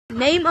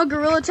Name a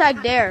gorilla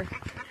tag dare.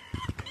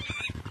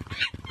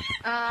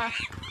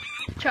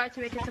 Try to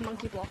make it to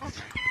monkey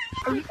blocks.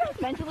 Are you guys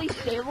mentally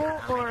stable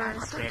or?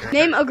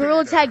 Name a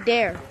gorilla tag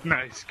dare.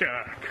 Nice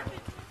guy.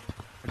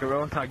 A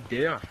gorilla tag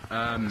dare.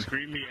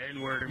 Scream the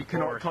N-word. You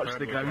cannot touch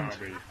the ground.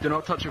 Do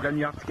not touch the ground.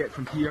 You have to get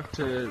from here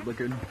to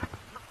Lagoon.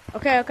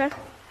 Okay.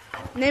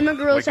 Name a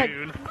gorilla tag.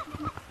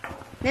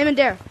 Name a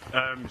dare.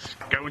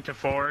 Go into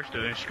forest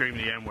and then scream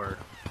the N-word.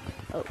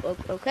 Oh,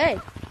 okay.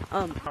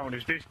 Oh,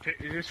 is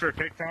this for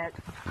TikTok?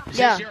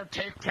 Yeah. Is this your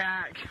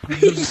TikTok?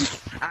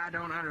 I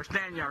don't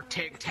understand your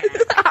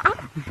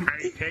TikTok.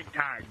 Hey,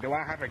 TikTok, do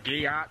I have a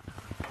giat?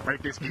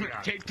 Rate this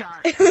giat.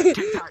 TikTok.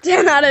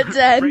 10 out of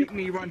 10. Rate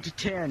me 1 to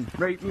 10.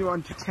 Rate me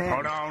 1 to 10.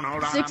 Hold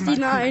on.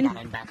 69.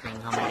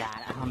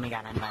 Oh my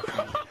god, I'm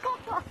investing.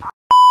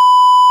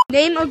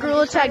 Name a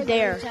gorilla tag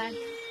dare.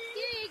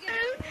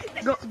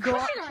 Go up to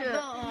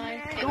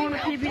go on a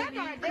PBV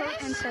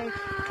and say,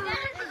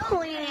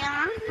 oh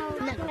yeah.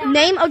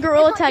 Name a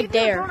gorilla tag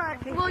dare.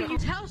 Well, you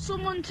tell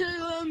someone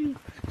to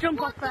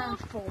jump up and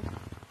fall.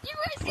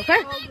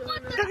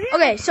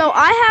 Okay, so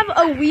I have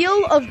a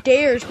wheel of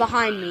dares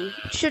behind me.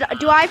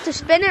 Do I have to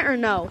spin it or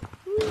no?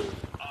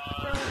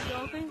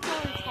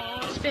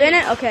 Spin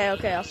it? Okay,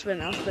 I'll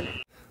spin it.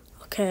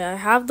 Okay, I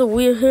have the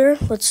wheel here.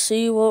 Let's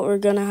see what we're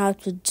gonna have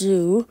to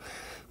do.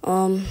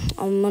 I'm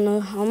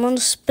gonna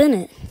spin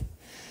it.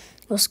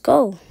 Let's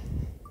go.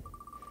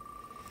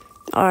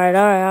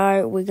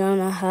 Alright. We're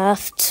gonna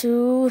have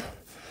to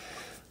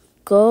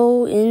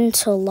go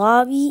into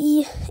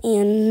lobby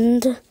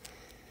and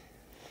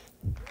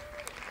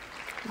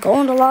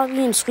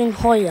scream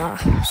Hoya.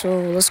 So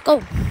let's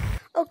go.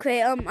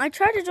 Okay, I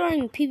tried to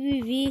join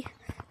PBV,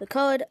 the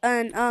code,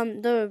 and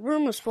the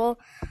room was full.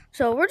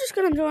 So we're just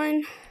gonna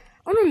join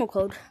a normal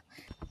code.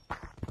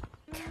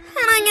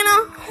 And I'm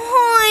gonna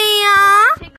Hoya.